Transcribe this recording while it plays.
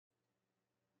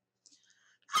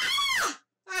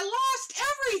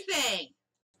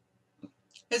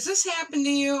Has this happened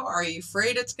to you? Are you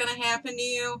afraid it's going to happen to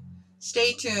you?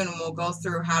 Stay tuned and we'll go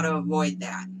through how to avoid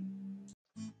that.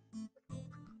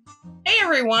 Hey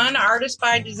everyone, Artist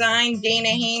by Design, Dana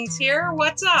Haynes here.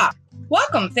 What's up?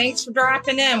 Welcome. Thanks for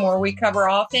dropping in where we cover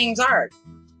all things art.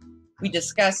 We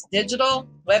discuss digital,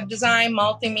 web design,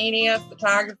 multimedia,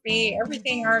 photography,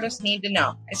 everything artists need to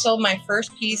know. I sold my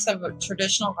first piece of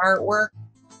traditional artwork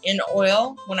in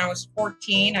oil when I was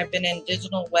 14. I've been in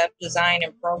digital web design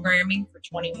and programming for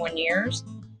 21 years.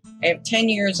 I have 10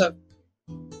 years of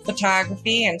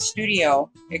photography and studio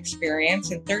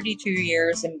experience and 32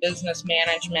 years in business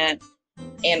management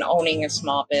and owning a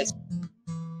small business.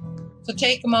 So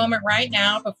take a moment right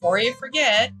now before you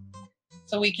forget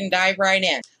so we can dive right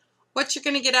in. What you're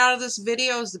going to get out of this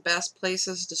video is the best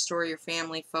places to store your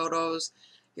family photos,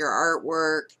 your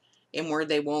artwork, and where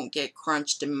they won't get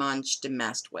crunched and munched and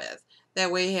messed with. That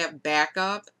way you have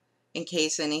backup in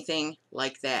case anything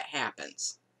like that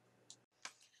happens.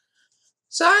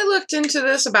 So I looked into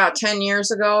this about 10 years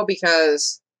ago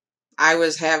because I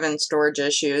was having storage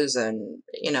issues and,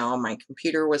 my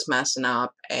computer was messing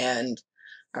up, and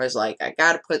I was like, I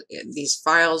got to put, these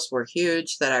files were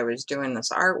huge that I was doing this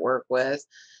artwork with.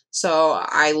 So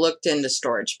I looked into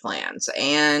storage plans,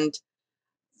 and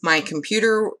my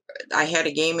computer, I had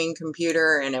a gaming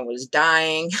computer and it was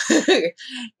dying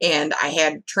and I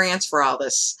had to transfer all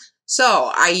this.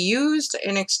 So I used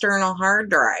an external hard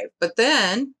drive, but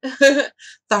then the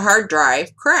hard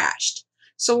drive crashed.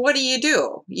 So what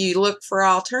do? You look for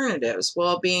alternatives.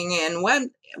 Well, being in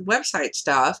website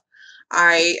stuff,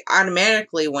 I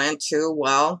automatically went to,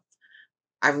 well,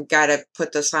 I've got to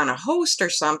put this on a host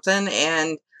or something,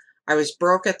 and I was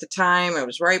broke at the time. It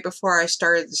was right before I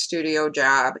started the studio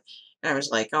job, and I was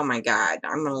like, oh my God,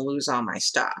 I'm going to lose all my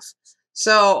stuff.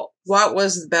 So what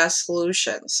was the best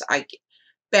solutions?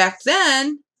 Back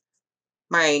then,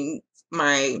 my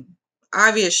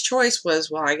obvious choice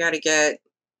was, well, I got to get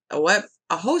a web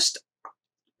host.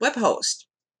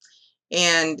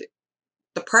 And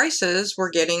the prices were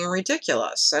getting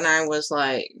ridiculous. And I was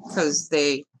like, because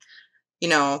they,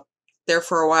 there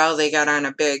for a while they got on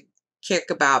a big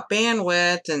kick about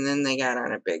bandwidth, and then they got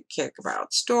on a big kick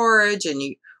about storage, and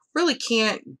you really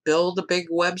can't build a big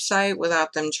website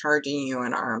without them charging you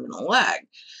an arm and a leg.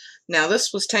 Now,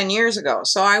 this was 10 years ago,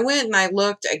 so I went and I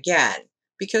looked again,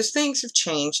 because things have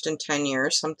changed in 10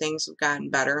 years. Some things have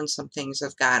gotten better and some things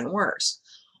have gotten worse.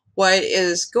 What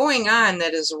is going on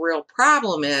that is a real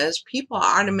problem is people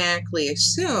automatically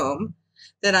assume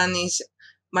that on these,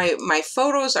 my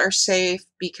photos are safe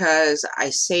because I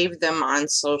saved them on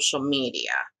social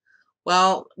media.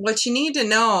 Well, what you need to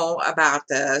know about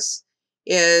this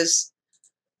is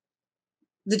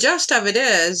the gist of it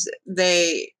is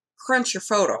they crunch your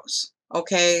photos.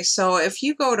 Okay, so if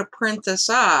you go to print this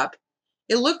up,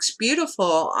 it looks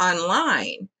beautiful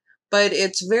online, but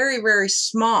it's very, very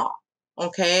small.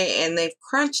 Okay, and they've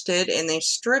crunched it and they've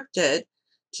stripped it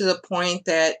to the point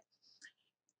that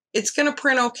it's going to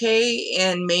print okay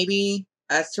in maybe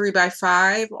a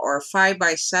 3x5 or a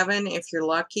 5x7 if you're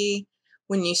lucky.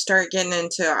 When you start getting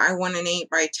into, I want an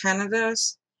 8x10 of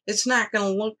this, it's not going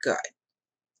to look good.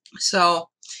 So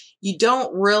you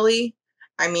don't really,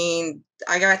 I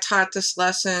got taught this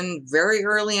lesson very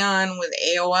early on with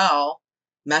AOL,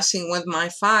 messing with my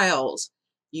files.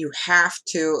 You have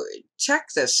to check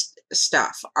this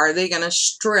stuff. Are they going to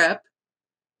strip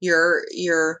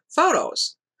your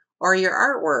photos or your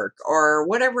artwork or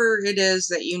whatever it is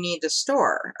that you need to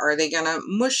store? Are they going to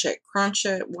mush it, crunch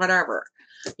it, whatever?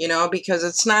 Because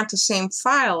it's not the same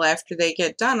file after they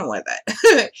get done with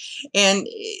it. And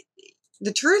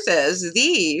the truth is,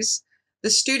 the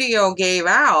studio gave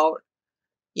out,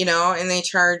 and they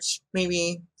charge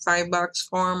maybe $5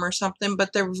 for them or something,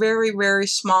 but they're very, very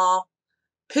small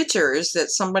pictures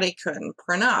that somebody couldn't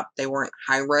print up. They weren't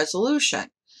high resolution.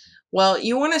 Well,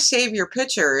 you want to save your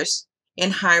pictures in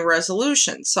high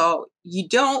resolution, so you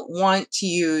don't want to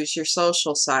use your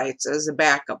social sites as a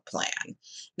backup plan.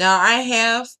 Now, I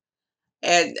have,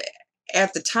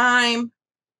 at the time,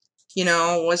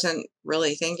 wasn't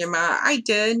really thinking about it. I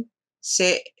did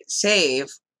save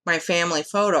my family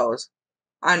photos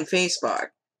on Facebook,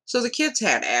 so the kids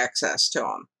had access to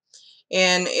them.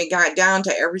 And it got down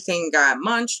to everything got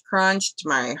munched, crunched,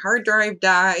 my hard drive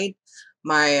died,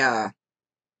 my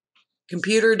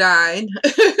computer died.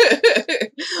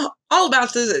 All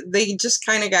about this, they just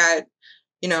kind of got,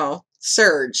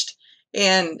 surged.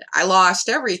 And I lost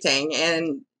everything.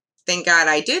 And thank God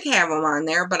I did have them on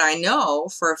there, but I know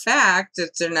for a fact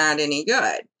that they're not any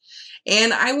good.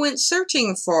 And I went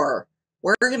searching for,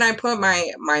 where can I put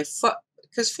my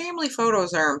because family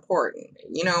photos are important.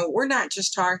 We're not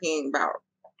just talking about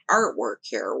artwork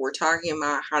here. We're talking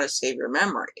about how to save your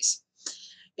memories.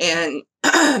 And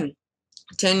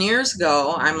 10 years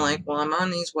ago, I'm like, well, I'm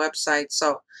on these websites,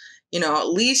 so, at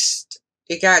least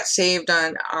it got saved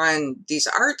on these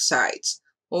art sites.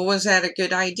 Well, was that a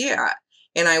good idea?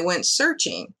 And I went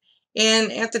searching.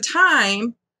 And at the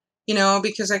time,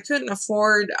 because I couldn't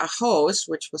afford a host,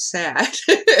 which was sad.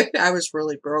 I was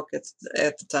really broke at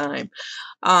the time.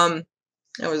 Um,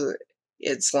 it was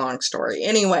it's a long story.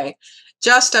 Anyway,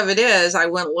 gist of it is I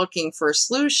went looking for a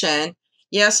solution.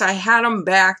 Yes, I had them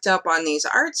backed up on these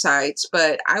art sites,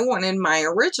 but I wanted my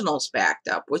originals backed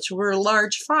up, which were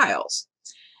large files.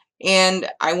 And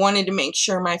I wanted to make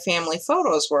sure my family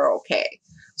photos were okay.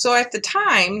 So at the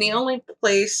time, the only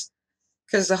place,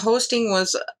 because the hosting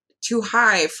was too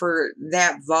high for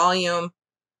that volume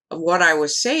of what I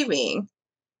was saving,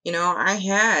 I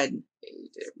had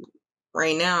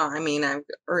right now, I mean, I've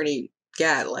already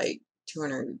got like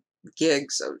 200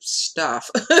 gigs of stuff.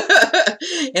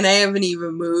 And I haven't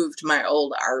even moved my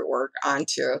old artwork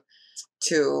onto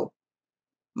to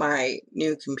my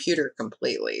new computer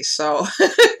completely. So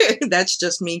that's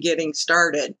just me getting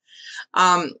started.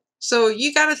 So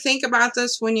you got to think about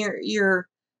this when you're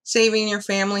saving your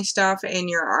family stuff and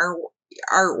your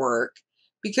artwork,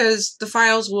 because the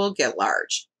files will get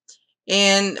large.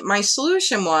 And my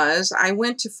solution was I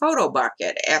went to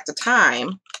PhotoBucket at the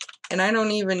time, and I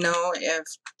don't even know if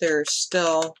they're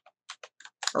still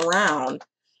around.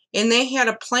 And they had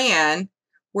a plan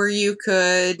where you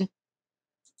could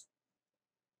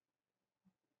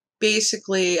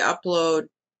basically upload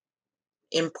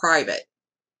in private.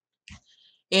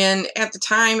 And at the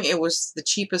time, it was the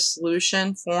cheapest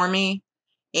solution for me.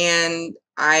 And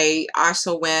I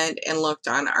also went and looked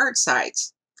on art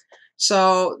sites.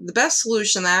 So the best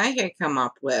solution that I had come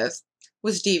up with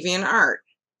was DeviantArt.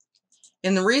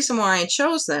 And the reason why I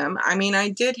chose them, I mean, I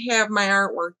did have my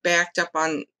artwork backed up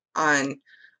on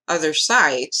other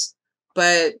sites,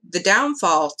 but the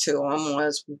downfall to them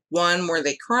was, one, were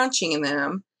they crunching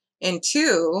them? And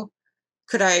two,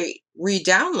 could I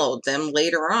re-download them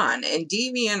later on? And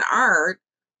DeviantArt,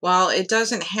 while it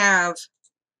doesn't have,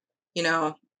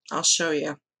 I'll show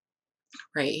you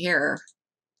right here.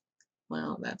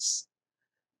 Well,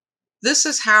 this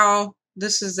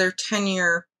is their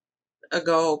 10-year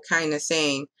ago kind of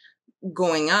thing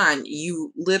going on.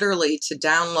 You literally, to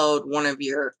download one of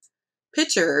your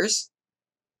pictures,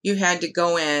 you had to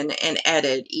go in and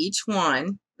edit each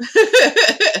one.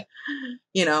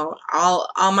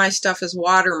 All my stuff is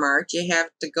watermarked. You have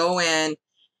to go in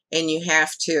and you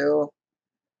have to,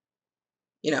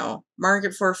 mark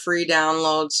it for free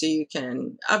download so you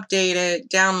can update it,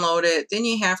 download it, then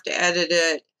you have to edit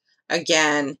it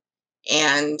again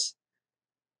and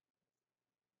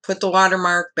put the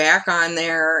watermark back on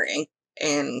there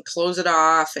and close it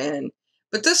off.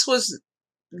 But this was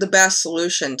the best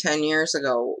solution 10 years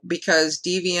ago, because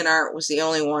DeviantArt was the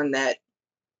only one that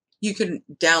you could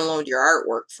download your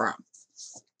artwork from.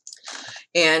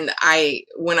 And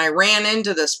when I ran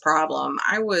into this problem,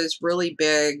 I was really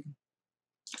big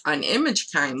on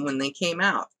ImageKind when they came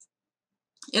out.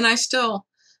 And I still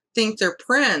think their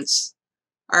prints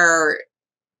are,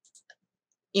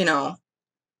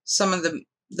 some of the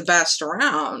best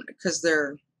around, because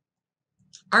their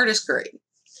art is great.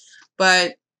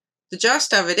 But the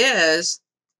gist of it is,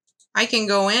 I can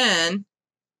go in,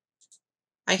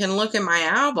 I can look at my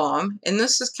album, and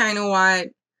this is kind of why,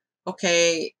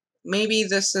 okay, maybe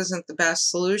this isn't the best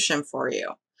solution for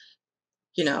you.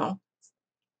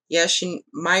 Yes, you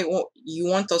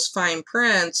want those fine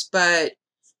prints, but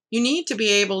you need to be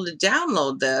able to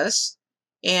download this,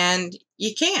 and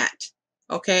you can't.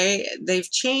 Okay,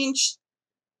 they've changed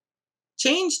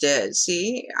it.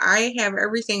 See, I have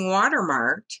everything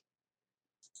watermarked,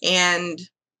 and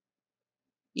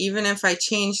even if I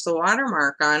change the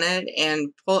watermark on it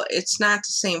and pull, it's not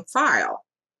the same file.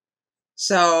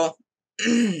 So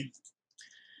I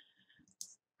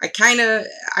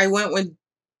went with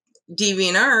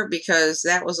DeviantArt because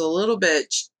that was a little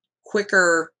bit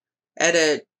quicker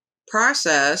edit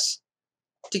process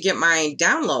to get my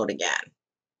download again.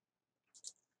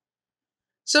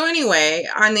 So anyway,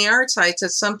 on the art sites,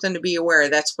 it's something to be aware.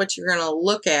 That's what you're going to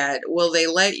look at. Will they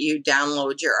let you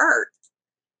download your art?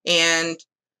 And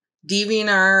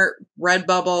DeviantArt,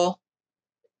 Redbubble,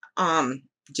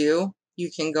 you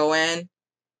can go in,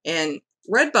 and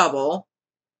Redbubble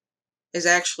has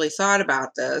actually thought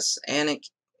about this, and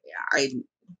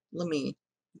let me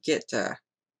get to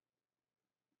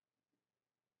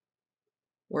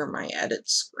where my edit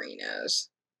screen is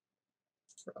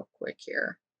real quick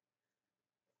here.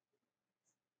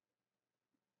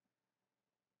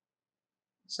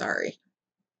 Sorry.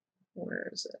 Where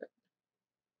is it?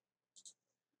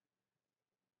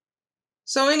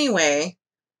 So anyway,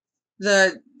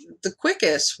 the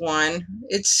quickest one,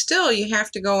 it's still, you have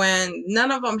to go in.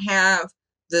 None of them have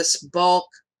this bulk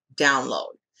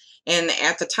download. And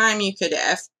at the time you could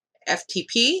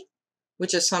FTP,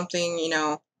 which is something, you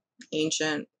know,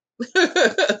 ancient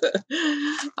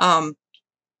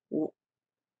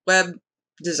web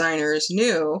designers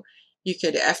knew. You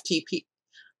could FTP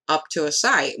up to a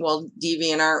site. Well,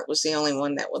 DeviantArt was the only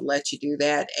one that would let you do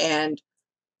that, and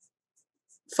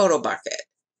PhotoBucket.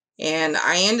 And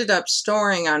I ended up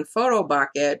storing on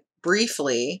PhotoBucket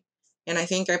briefly, and I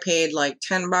think I paid like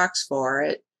 $10 for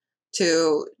it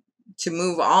to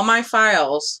move all my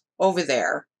files over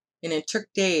there, and it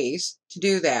took days to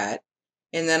do that.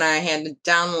 And then I had to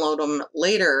download them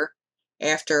later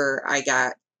after I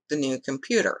got the new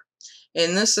computer.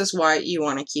 And this is what you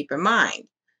want to keep in mind.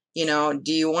 You know,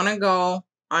 do you want to go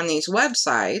on these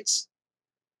websites?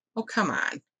 Oh, come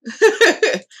on.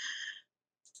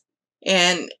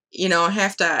 And, you know,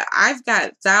 I've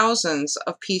got thousands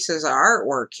of pieces of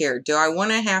artwork here. Do I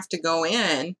want to have to go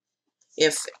in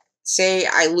if, say,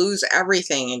 I lose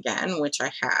everything again, which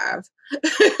I have,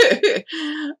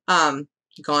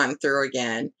 gone through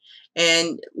again,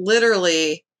 and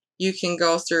literally you can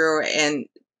go through, and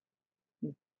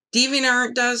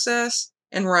DeviantArt does this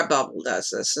and Redbubble does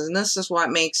this, and this is what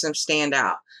makes them stand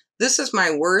out. This is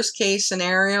my worst case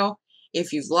scenario.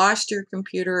 If you've lost your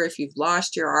computer, if you've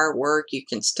lost your artwork, you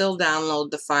can still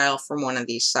download the file from one of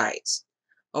these sites.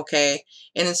 Okay?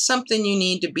 And it's something you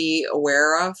need to be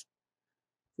aware of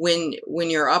when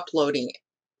you're uploading.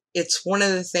 It's one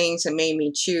of the things that made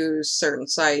me choose certain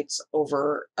sites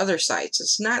over other sites.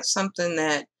 It's not something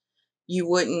that you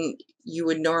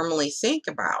would normally think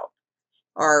about,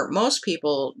 or most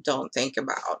people don't think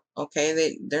about.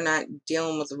 Okay, they're not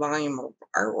dealing with the volume of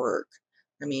artwork.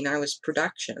 I mean, I was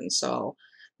production, so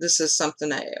this is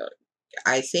something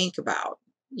I think about.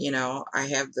 You know, I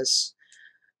have this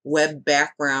web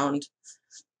background,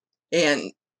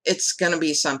 and it's going to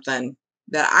be something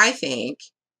that I think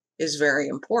is very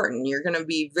important. You're going to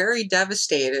be very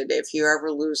devastated if you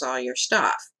ever lose all your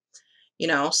stuff. You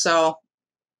know, so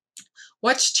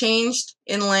what's changed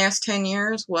in the last 10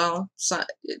 years? Well,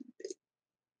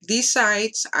 these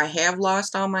sites, I have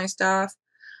lost all my stuff.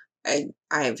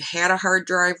 I've had a hard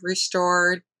drive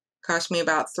restored. Cost me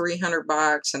about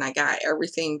 $300, and I got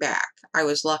everything back. I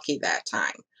was lucky that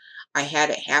time. I had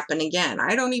it happen again.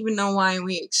 I don't even know why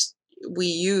we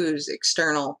use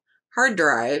external hard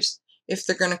drives if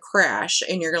they're going to crash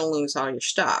and you're going to lose all your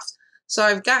stuff. So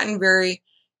I've gotten they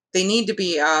need to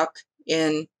be up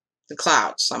in the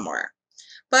cloud somewhere,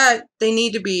 but they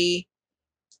need to be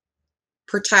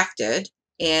protected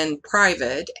and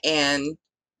private, and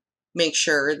make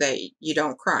sure that you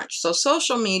don't crunch. So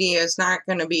social media is not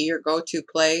going to be your go-to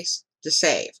place to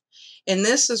save. And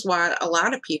this is what a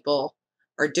lot of people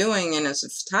are doing. And as a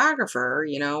photographer,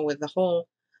 you know, with the whole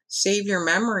save your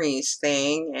memories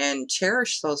thing and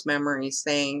cherish those memories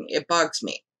thing, it bugs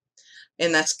me.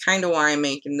 And that's kind of why I'm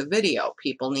making the video.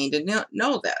 People need to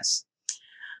know this.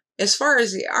 As far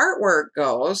as the artwork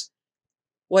goes,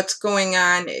 what's going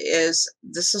on is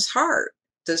this is hard.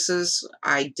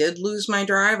 I did lose my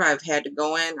drive. I've had to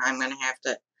go in.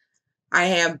 I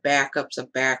have backups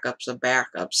of backups of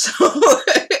backups. So,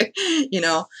 you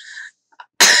know,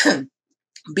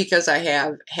 because I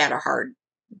have had a hard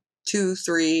 2,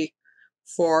 3,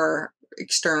 4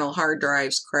 external hard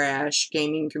drives crash,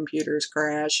 gaming computers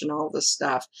crash, and all this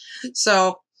stuff.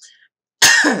 So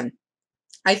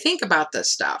I think about this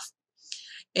stuff,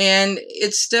 and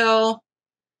it's still,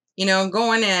 you know,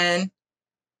 going in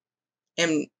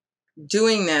and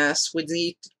doing this with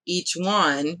each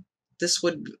one. This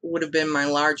would have been my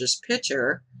largest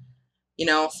picture, you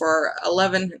know, for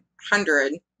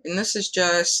 1100, and this is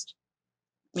just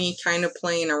me kind of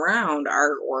playing around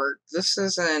artwork. This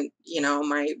isn't, you know,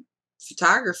 my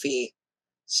photography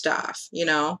stuff, you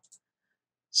know.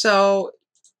 So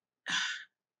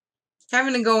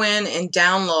having to go in and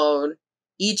download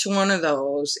each one of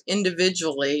those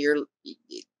individually,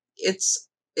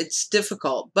 it's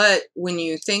difficult. But when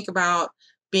you think about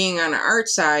being on an art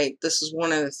site, this is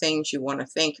one of the things you want to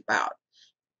think about.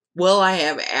 Will I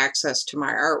have access to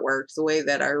my artwork the way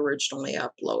that I originally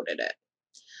uploaded it?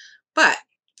 But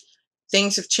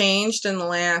things have changed in the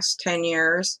last 10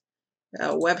 years.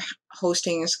 Web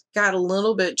hosting has got a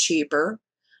little bit cheaper.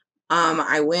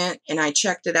 I went and I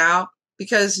checked it out,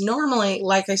 because normally,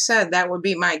 like I said, that would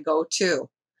be my go-to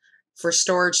for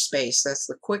storage space. That's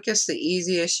the quickest, the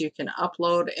easiest. You can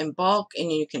upload in bulk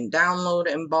and you can download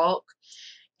in bulk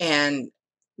and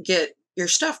get your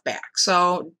stuff back.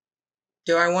 So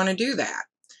Do I want to do that?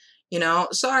 You know,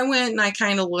 so I went and I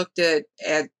kind of looked at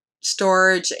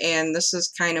storage, and this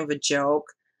is kind of a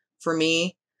joke for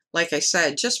me. Like I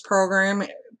said, just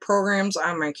programs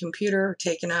on my computer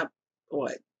taking up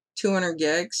what, 200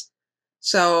 gigs.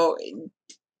 So,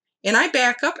 and I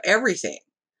back up everything.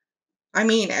 I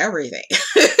mean everything.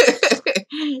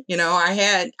 You know,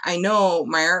 I know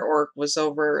my artwork was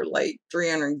over like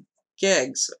 300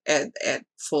 gigs at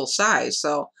full size.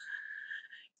 So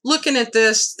looking at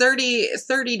this $30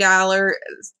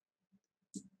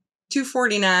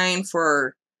 $249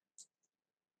 for,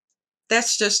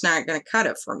 that's just not going to cut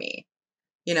it for me,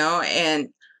 you know. And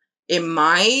it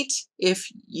might if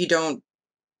you don't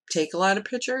take a lot of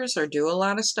pictures or do a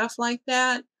lot of stuff like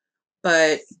that,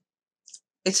 but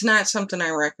it's not something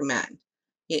I recommend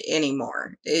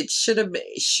anymore.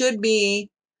 Should be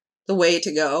the way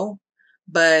to go,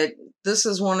 but this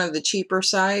is one of the cheaper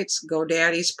sites.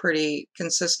 GoDaddy's pretty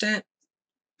consistent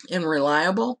and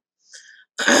reliable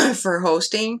for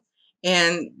hosting,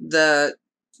 and the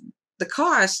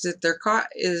cost that they're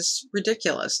is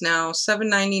ridiculous. Now,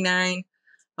 $7.99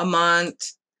 a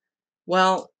month,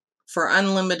 well, for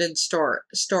unlimited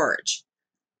storage.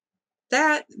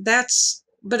 But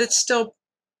it's still,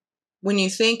 when you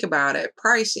think about it,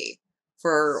 pricey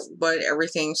for what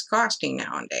everything's costing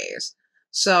nowadays.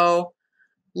 So,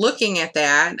 looking at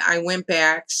that, I went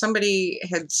back. Somebody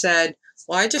had said,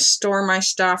 "Well, I just store my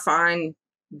stuff on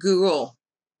Google,"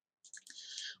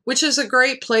 which is a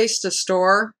great place to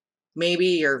store maybe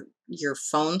your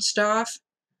phone stuff,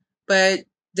 but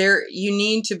there, you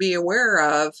need to be aware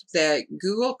of that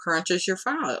Google crunches your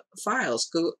files.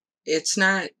 Google, it's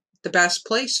not the best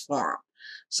place for them.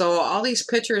 So all these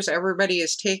pictures everybody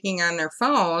is taking on their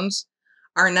phones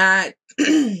are not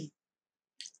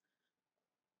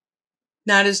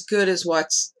not as good as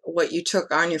what you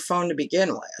took on your phone to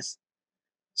begin with.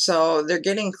 So they're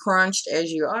getting crunched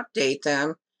as you update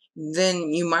them.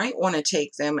 Then you might want to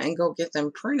take them and go get them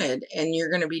printed, and you're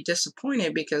going to be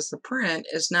disappointed because the print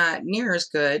is not near as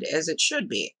good as it should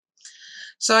be.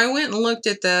 So I went and looked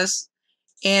at this,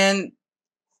 and,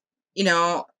 you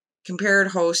know, compared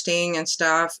hosting and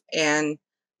stuff, and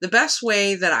the best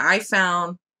way that I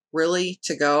found really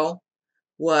to go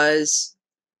was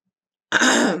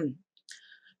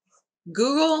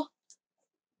Google.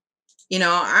 You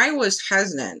know, I was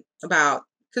hesitant about,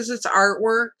 because it's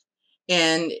artwork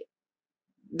and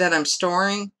that I'm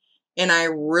storing, and I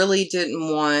really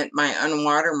didn't want my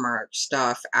unwatermarked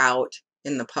stuff out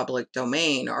in the public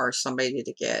domain or somebody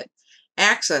to get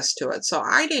access to it. So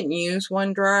I didn't use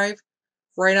OneDrive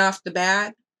right off the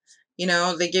bat. You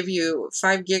know, they give you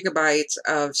 5 gigabytes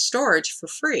of storage for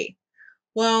free.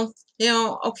 Well, you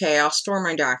know, okay, I'll store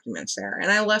my documents there.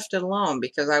 And I left it alone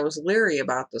because I was leery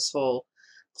about this whole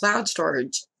cloud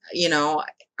storage. You know,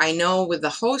 I know with the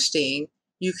hosting,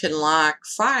 you can lock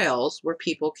files where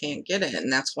people can't get it.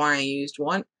 And that's why I used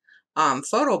one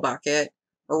photo bucket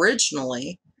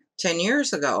originally 10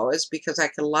 years ago, is because I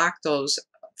could lock those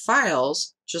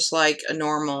files just like a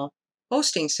normal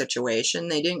hosting situation.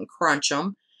 They didn't crunch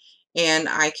them, and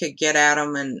I could get at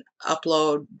them and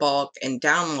upload bulk and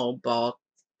download bulk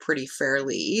pretty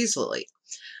fairly easily.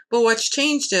 But what's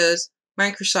changed is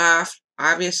Microsoft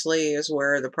obviously is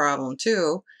where the problem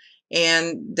too,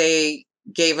 and they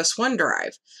gave us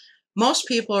OneDrive. Most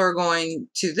people are going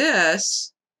to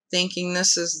this thinking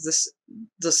this is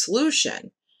the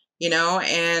solution, you know,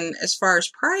 and as far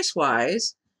as price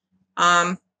wise,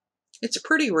 it's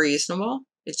pretty reasonable.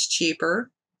 It's cheaper.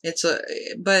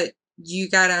 But you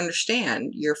got to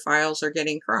understand your files are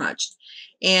getting crunched,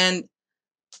 and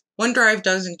OneDrive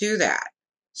doesn't do that.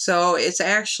 So it's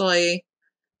actually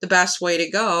the best way to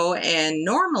go. And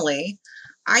normally,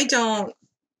 I don't.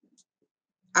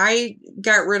 I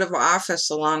got rid of Office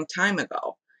a long time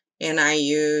ago, and I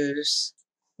use,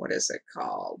 what is it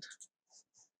called?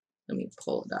 Let me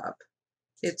pull it up.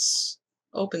 It's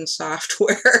open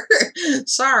software.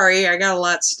 Sorry, I got a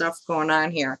lot of stuff going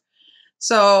on here.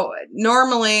 So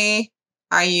normally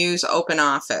I use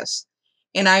OpenOffice,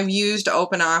 and I've used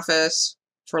OpenOffice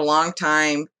for a long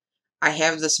time. I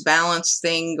have this balance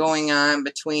thing going on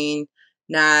between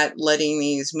not letting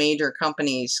these major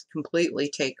companies completely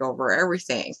take over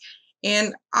everything.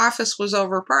 And Office was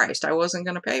overpriced. I wasn't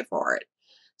going to pay for it.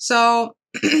 So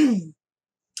I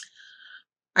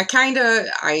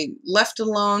left it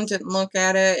alone, didn't look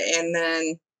at it, and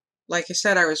then, like I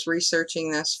said, I was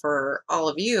researching this for all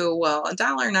of you. Well,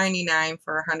 $1.99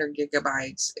 for 100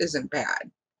 gigabytes isn't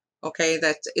bad. Okay,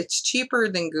 it's cheaper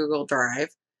than Google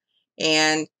Drive,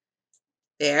 and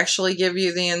they actually give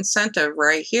you the incentive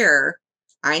right here.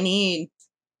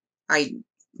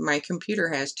 My computer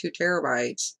has 2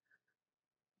 terabytes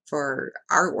for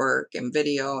artwork and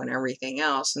video and everything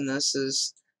else, and this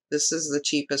is the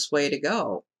cheapest way to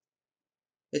go.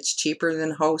 It's cheaper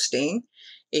than hosting.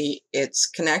 It's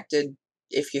connected,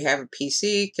 if you have a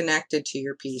PC, connected to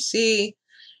your PC.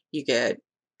 You get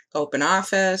Open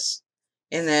Office,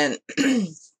 and then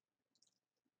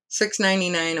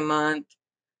 $6.99 a month.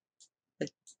 A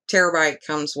terabyte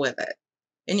comes with it,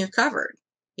 and you're covered.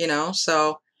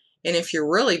 So, and if you're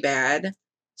really bad,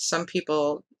 some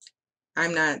people,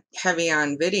 I'm not heavy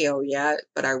on video yet,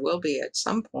 but I will be at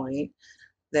some point,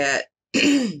 that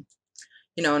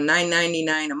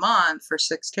 $9.99 a month for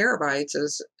 6 terabytes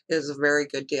is a very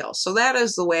good deal. So that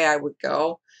is the way I would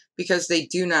go, because they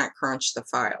do not crunch the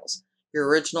files. Your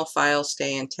original files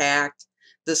stay intact.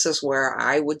 This is where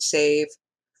I would save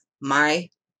my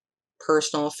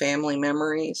personal family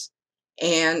memories,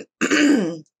 and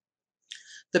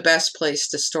the best place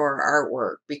to store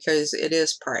artwork, because it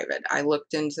is private. I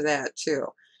looked into that too.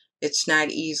 It's not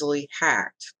easily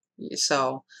hacked.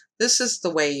 So this is the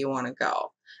way you want to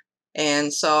go.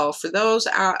 And so for those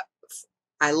I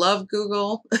love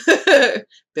Google.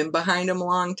 Been behind them a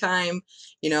long time.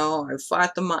 I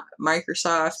fought the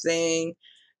Microsoft thing,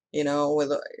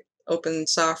 with open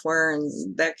software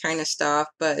and that kind of stuff,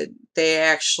 but they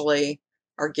actually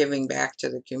are giving back to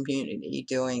the community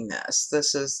doing this.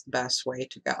 This is the best way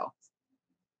to go.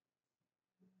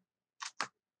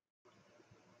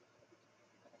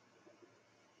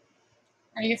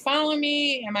 Are you following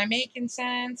me? Am I making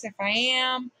sense? If I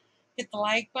am, hit the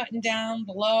like button down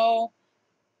below.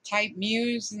 Type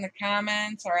Muse in the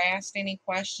comments or ask any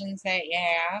questions that you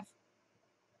have.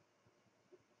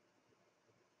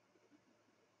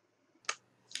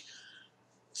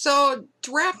 So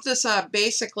to wrap this up,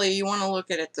 basically you want to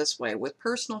look at it this way. With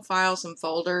personal files and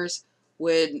folders,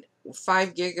 would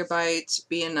 5 gigabytes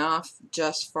be enough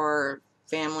just for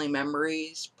family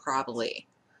memories? Probably.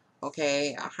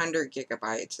 Okay, 100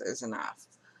 gigabytes is enough.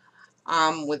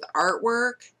 With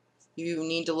artwork, you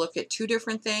need to look at 2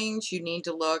 different things. You need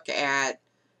to look at,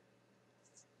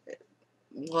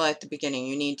 well, at the beginning,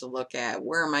 you need to look at,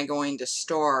 where am I going to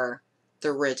store the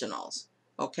originals?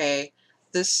 Okay,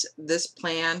 this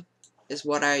plan is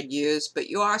what I'd use, but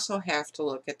you also have to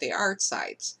look at the art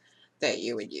sites that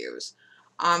you would use.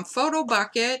 Photo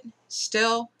Bucket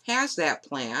still has that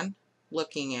plan,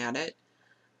 looking at it.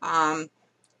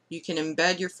 You can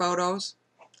embed your photos.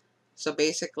 So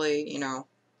basically,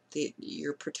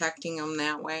 you're protecting them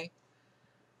that way.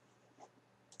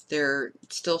 They're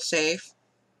still safe.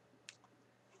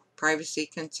 Privacy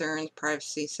concerns,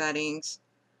 privacy settings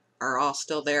are all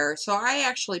still there. So I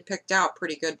actually picked out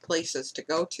pretty good places to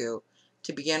go to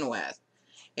begin with.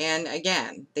 And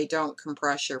again, they don't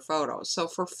compress your photos. So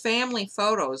for family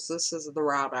photos, this is the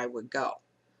route I would go.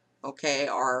 Okay,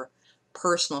 or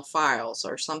personal files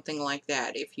or something like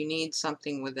that, if you need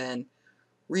something within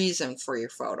reason for your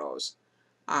photos.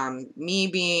 Me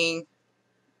being,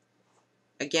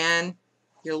 again,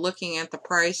 you're looking at the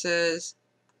prices.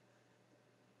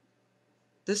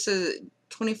 This is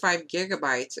 25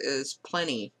 gigabytes is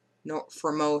plenty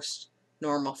for most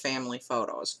normal family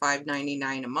photos.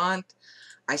 $5.99 a month.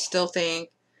 I still think,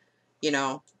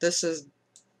 this is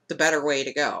the better way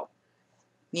to go.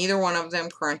 Neither one of them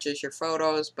crunches your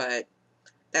photos, but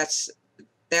that's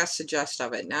the gist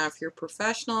of it. Now, if you're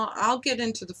professional, I'll get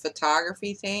into the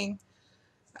photography thing,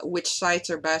 which sites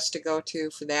are best to go to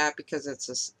for that, because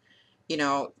it's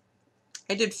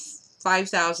I did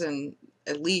 5,000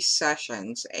 at least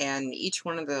sessions, and each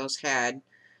one of those had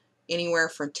anywhere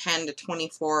from 10 to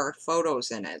 24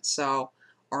 photos in it, so,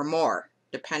 or more,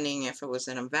 depending if it was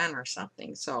an event or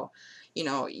something. So,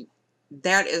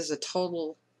 that is a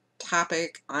total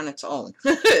topic on its own.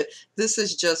 This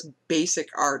is just basic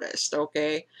artist,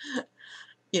 okay?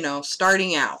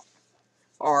 Starting out,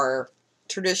 or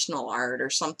traditional art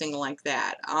or something like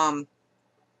that.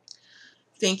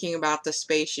 Thinking about the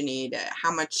space you need,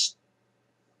 how much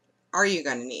are you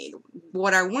going to need?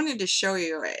 What I wanted to show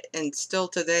you, and still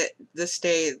to this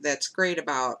day, that's great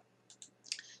about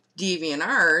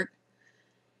DeviantArt,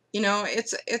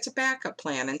 it's a backup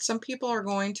plan. And some people are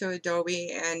going to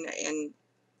Adobe, and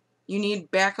you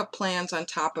need backup plans on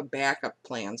top of backup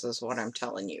plans, is what I'm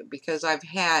telling you, because I've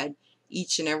had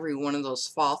each and every one of those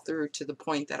fall through to the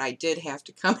point that I did have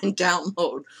to come and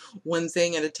download one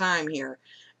thing at a time here,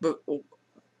 but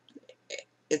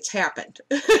it's happened.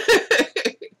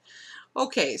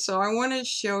 Okay, so I want to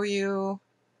show you,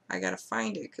 I gotta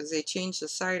find it because they changed the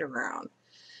site around.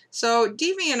 So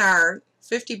DeviantArt,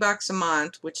 50 bucks a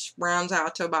month, which rounds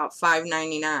out to about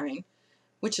 $5.99,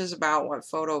 which is about what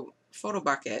Photo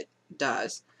Bucket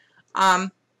does.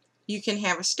 You can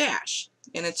have a stash,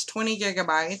 and it's 20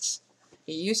 gigabytes.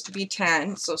 It used to be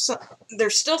 10, so they're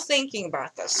still thinking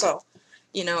about this. So,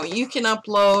 you know, you can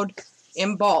upload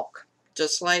in bulk,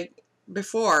 just like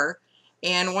before.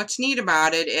 And what's neat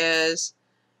about it is,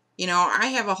 you know, I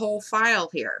have a whole file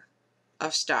here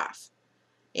of stuff.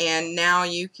 And now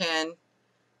you can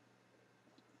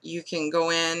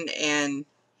go in and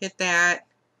hit that,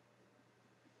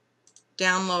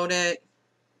 download it.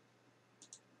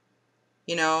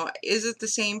 You know, is it the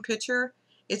same picture?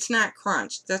 It's not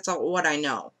crunched. That's what I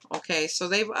know. Okay, so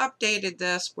they've updated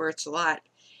this where it's a lot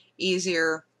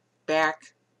easier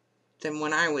back than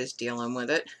when I was dealing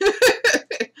with it.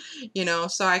 You know,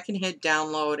 so I can hit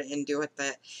download and do it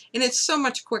that, and it's so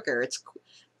much quicker. It's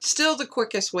still the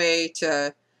quickest way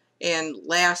to, and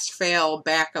last fail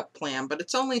backup plan, but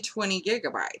it's only 20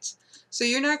 gigabytes. So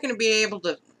you're not going to be able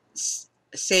to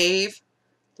save,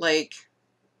 like,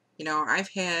 you know, I've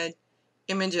had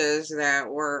images that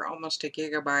were almost a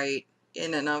gigabyte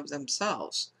in and of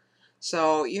themselves.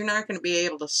 So you're not going to be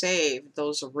able to save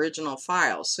those original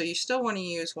files. So you still want to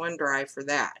use OneDrive for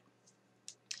that.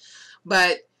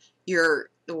 But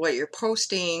what you're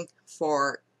posting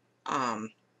for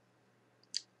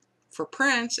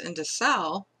prints and to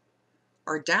sell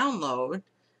or download,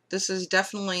 this is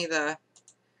definitely the,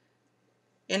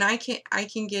 and I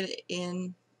can get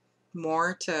in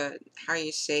more to how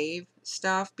you save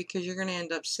stuff, because you're going to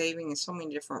end up saving in so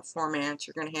many different formats.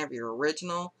 You're going to have your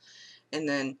original, and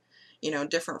then, you know,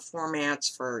 different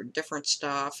formats for different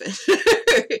stuff,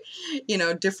 you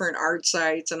know, different art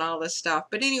sites and all this stuff.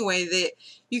 But anyway,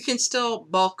 you can still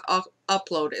bulk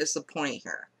upload is the point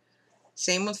here.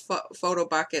 Same with photo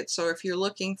bucket. So if you're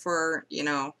looking for, you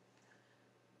know,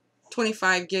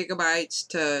 25 gigabytes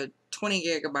to 20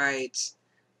 gigabytes,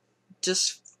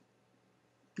 just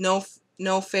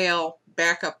no fail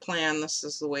backup plan, this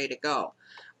is the way to go.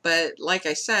 But like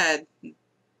I said,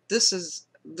 this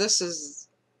is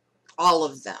all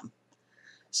of them.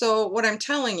 So what I'm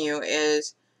telling you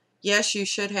is, yes, you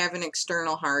should have an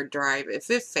external hard drive.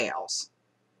 If it fails,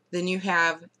 then you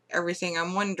have everything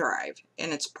on OneDrive,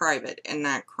 and it's private and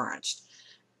not crunched.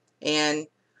 And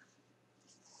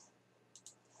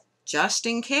just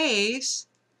in case,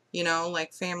 you know,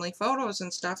 like family photos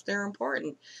and stuff, they're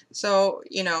important. So,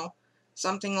 you know,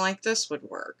 something like this would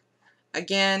work.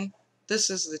 Again, this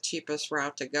is the cheapest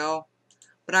route to go,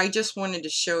 but I just wanted to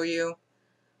show you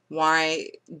why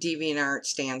DeviantArt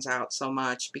stands out so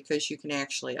much, because you can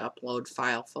actually upload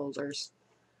file folders,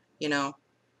 you know,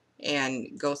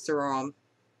 and go through them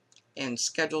and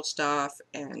schedule stuff.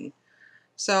 And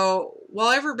so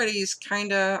while everybody's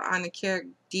kind of on the kick,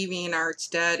 DeviantArt's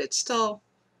dead, it's still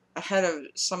ahead of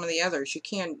some of the others. You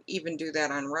can't even do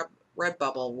that on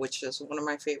Redbubble, which is one of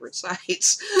my favorite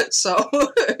sites. So,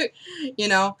 you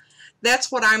know,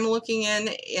 that's what I'm looking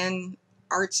in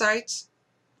art sites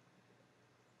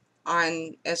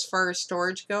on as far as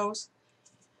storage goes,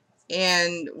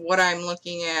 and what I'm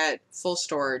looking at full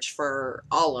storage for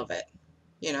all of it,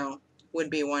 you know, would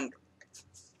be one.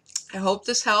 I hope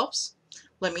this helps.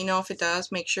 Let me know if it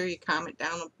does. Make sure you comment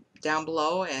down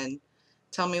below and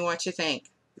tell me what you think.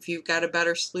 If you've got a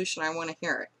better solution, I want to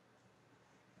hear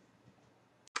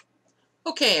it.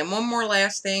 Okay, and one more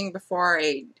last thing before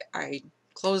I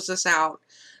close this out.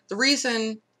 The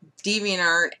reason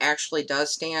DeviantArt actually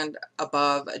does stand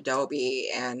above Adobe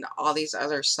and all these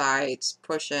other sites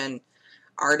pushing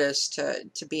artists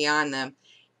to be on them.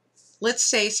 Let's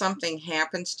say something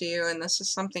happens to you, and this is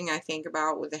something I think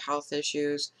about with the health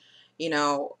issues. You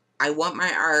know, I want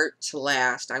my art to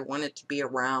last. I want it to be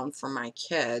around for my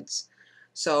kids.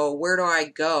 So where do I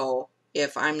go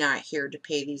if I'm not here to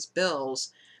pay these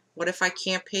bills? What if I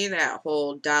can't pay that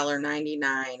whole $1.99?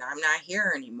 I'm not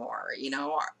here anymore. You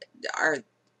know,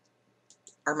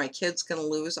 are my kids going to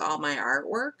lose all my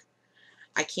artwork?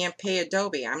 I can't pay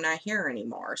Adobe. I'm not here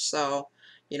anymore. So,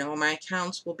 you know, my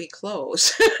accounts will be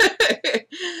closed.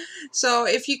 So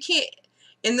if you can't,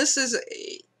 and this is,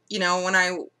 you know, when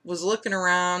I was looking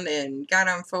around and got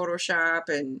on Photoshop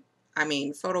and, I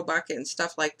mean, PhotoBucket and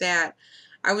stuff like that,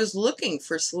 I was looking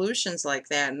for solutions like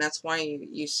that, and that's why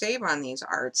you save on these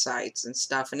art sites and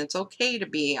stuff, and it's okay to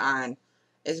be on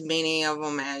as many of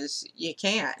them as you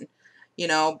can, you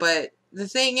know, but the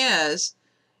thing is,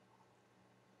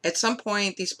 at some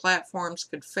point these platforms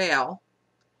could fail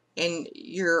and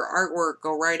your artwork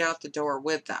go right out the door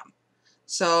with them.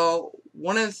 So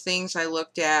one of the things I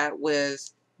looked at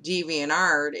with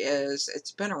DeviantArt is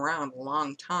it's been around a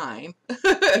long time.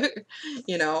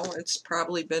 You know, it's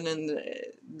probably been in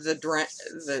the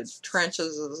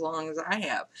trenches as long as I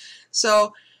have.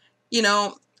 So, you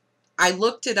know, I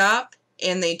looked it up,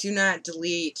 and they do not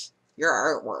delete your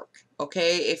artwork.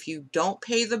 Okay, if you don't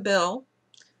pay the bill,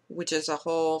 which is a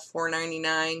whole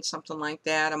 $4.99, something like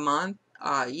that, a month,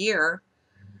 a year,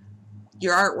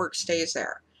 your artwork stays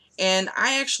there. And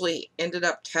I actually ended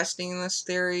up testing this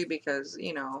theory because,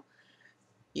 you know,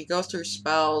 you go through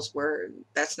spells where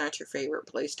that's not your favorite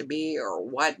place to be or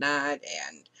whatnot.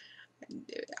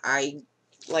 And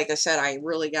like I said, I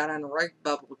really got on a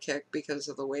Redbubble kick because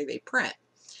of the way they print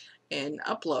and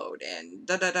upload and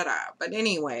da-da-da-da. But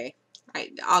anyway,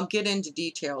 I'll get into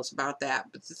details about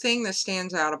that. But the thing that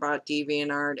stands out about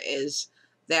DeviantArt is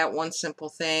that one simple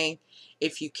thing.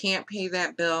 If you can't pay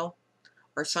that bill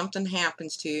or something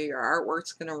happens to you, your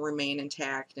artwork's going to remain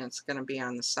intact and it's going to be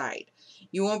on the site.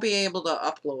 You won't be able to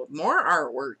upload more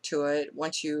artwork to it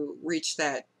once you reach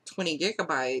that 20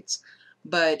 gigabytes,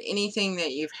 but anything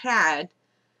that you've had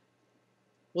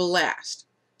will last.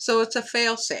 So it's a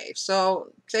fail-safe.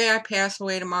 So say I pass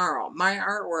away tomorrow, my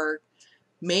artwork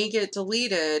may get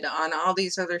deleted on all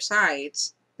these other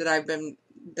sites that I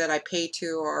pay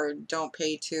to or don't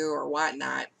pay to or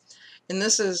whatnot. And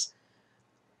this is,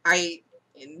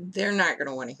 they're not going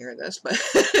to want to hear this, but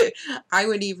I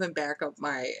would even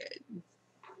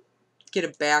get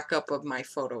a backup of my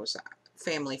photos,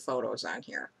 family photos on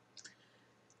here,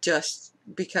 just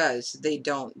because they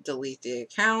don't delete the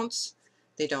accounts,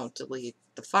 they don't delete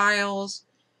the files,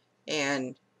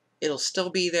 and it'll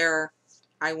still be there.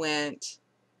 I went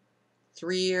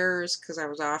 3 years because I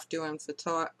was off doing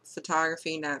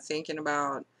photography, not thinking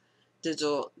about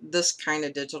this kind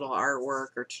of digital artwork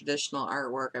or traditional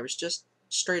artwork. I was just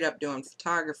straight up doing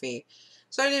photography,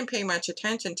 so I didn't pay much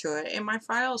attention to it, and my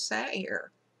files sat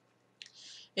here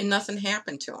and nothing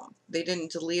happened to them. They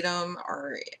didn't delete them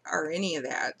or any of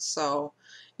that. So,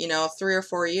 you know, 3 or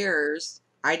 4 years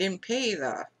I didn't pay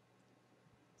the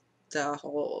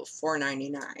whole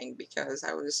 $4.99 because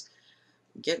I was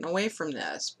getting away from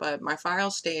this, but my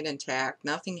files stayed intact.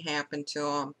 Nothing happened to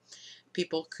them.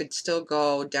 People could still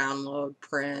go download,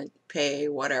 print, pay,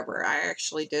 whatever. I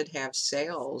actually did have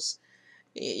sales,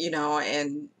 you know,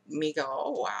 and me go,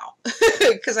 oh wow,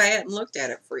 because I hadn't looked at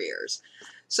it for years.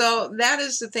 So that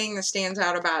is the thing that stands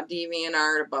out about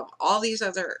DeviantArt above all these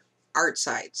other art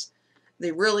sites.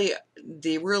 They really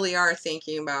are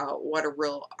thinking about what a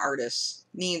real artist's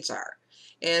needs are.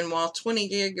 And while 20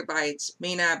 gigabytes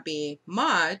may not be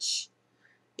much,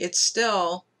 it's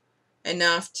still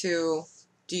enough to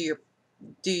do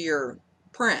your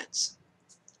prints.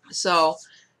 So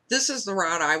this is the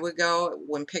route I would go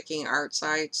when picking art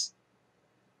sites.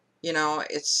 You know,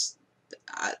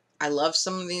 I love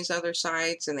some of these other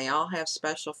sites and they all have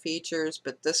special features,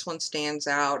 but this one stands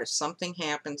out. If something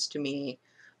happens to me,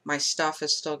 my stuff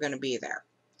is still going to be there.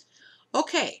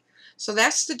 Okay, so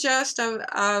that's the gist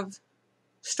of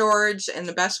storage and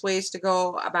the best ways to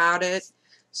go about it.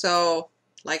 So,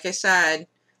 like I said,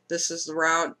 this is the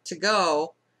route to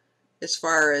go as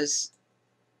far as,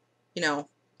 you know,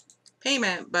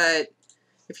 payment. But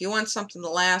if you want something to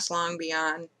last long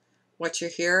beyond what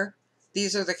you're here,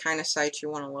 these are the kind of sites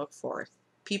you want to look for.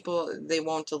 People, they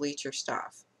won't delete your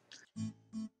stuff.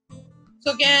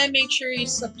 So again, make sure you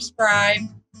subscribe.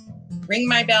 Ring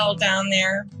my bell down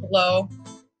there below.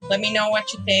 Let me know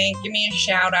what you think. Give me a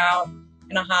shout out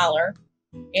and a holler.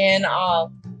 And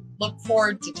I'll look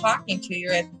forward to talking to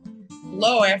you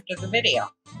below after the video.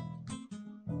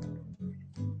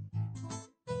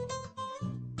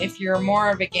 If you're more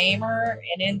of a gamer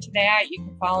and into that, you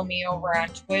can follow me over on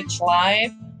Twitch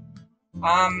Live.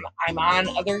 I'm on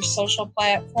other social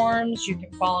platforms. You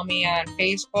can follow me on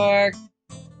Facebook,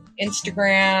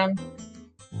 Instagram,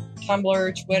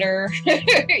 Tumblr, Twitter,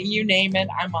 you name it,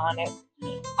 I'm on it.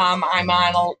 I'm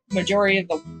on a majority of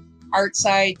the art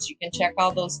sites. You can check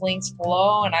all those links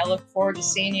below, and I look forward to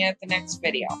seeing you at the next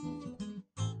video.